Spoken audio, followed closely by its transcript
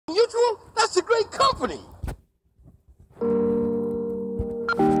happening?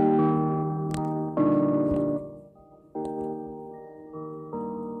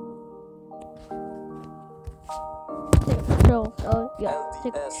 Chill, oh yeah,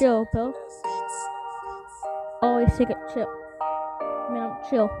 take a chill pill. Always take a chill. Man, I'm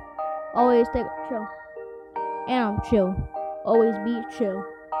chill. Always take a chill. And I'm chill. Always be chill.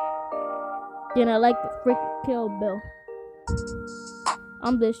 Then I like the freaking Kill Bill.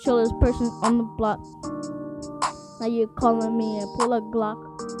 I'm the chillest person on the block. Now you calling me and pull a Glock.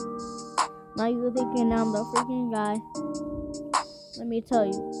 Now you thinking I'm the freaking guy. Let me tell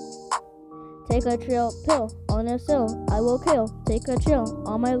you. Take a chill pill on a sill, I will kill. Take a chill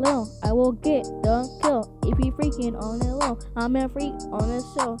on my lil, I will get the kill. If you freaking on a low, I'm a freak on a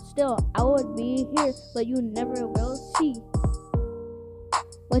sill. Still, I would be here, but you never will see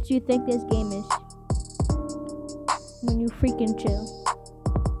what you think this game is when you freaking chill.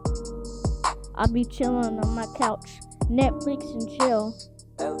 I'll be chilling on my couch, Netflix and chill.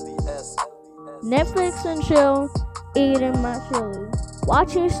 Netflix and chill, eating my chili.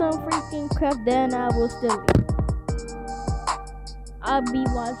 Watching some freaking crap, then I will still eat. I'll be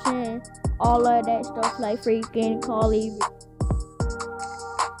watching all of that stuff like freaking call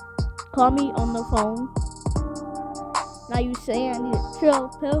me on the phone. Now you say I need a chill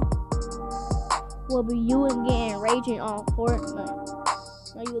pill. Will be you and getting raging on Fortnite.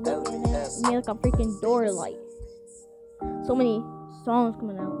 Now you looking at me like a freaking door light. So many songs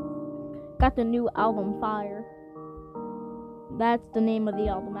coming out. Got the new album Fire. That's the name of the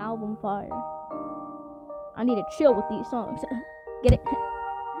album Fire. I need to chill with these songs. Get it?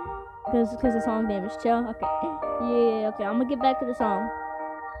 Because the song name is Chill. Okay. Yeah, okay. I'm gonna get back to the song.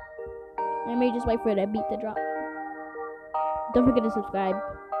 Let me just wait for that beat to drop. Don't forget to subscribe.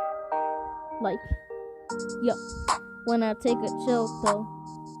 Like. Yo. When I take a chill pill,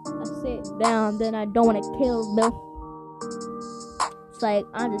 I sit down, then I don't want to kill Bill. It's like,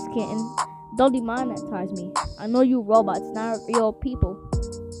 I'm just kidding. Don't demonetize me. I know you robots, not real people.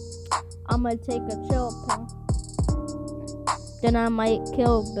 I'ma take a chill pill. Then I might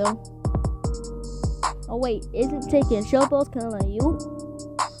kill Bill. Oh wait, isn't taking chill pills killing you?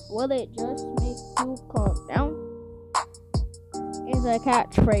 Will it just make you calm down? It's a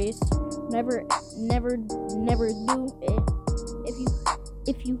catchphrase. Never do it.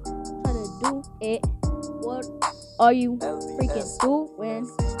 If you try to do it, what are you freaking doing?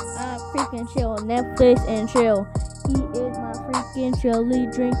 I freaking chill, Netflix and chill. He is my freaking chilly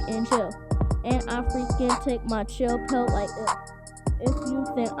drink and chill. And I freaking take my chill pill like this. If you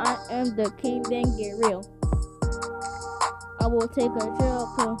think I am the king, then get real. I will take a chill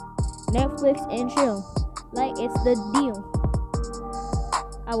pill, Netflix and chill, like it's the deal.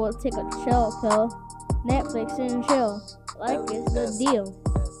 I will take a chill pill, Netflix and chill, like it's the deal.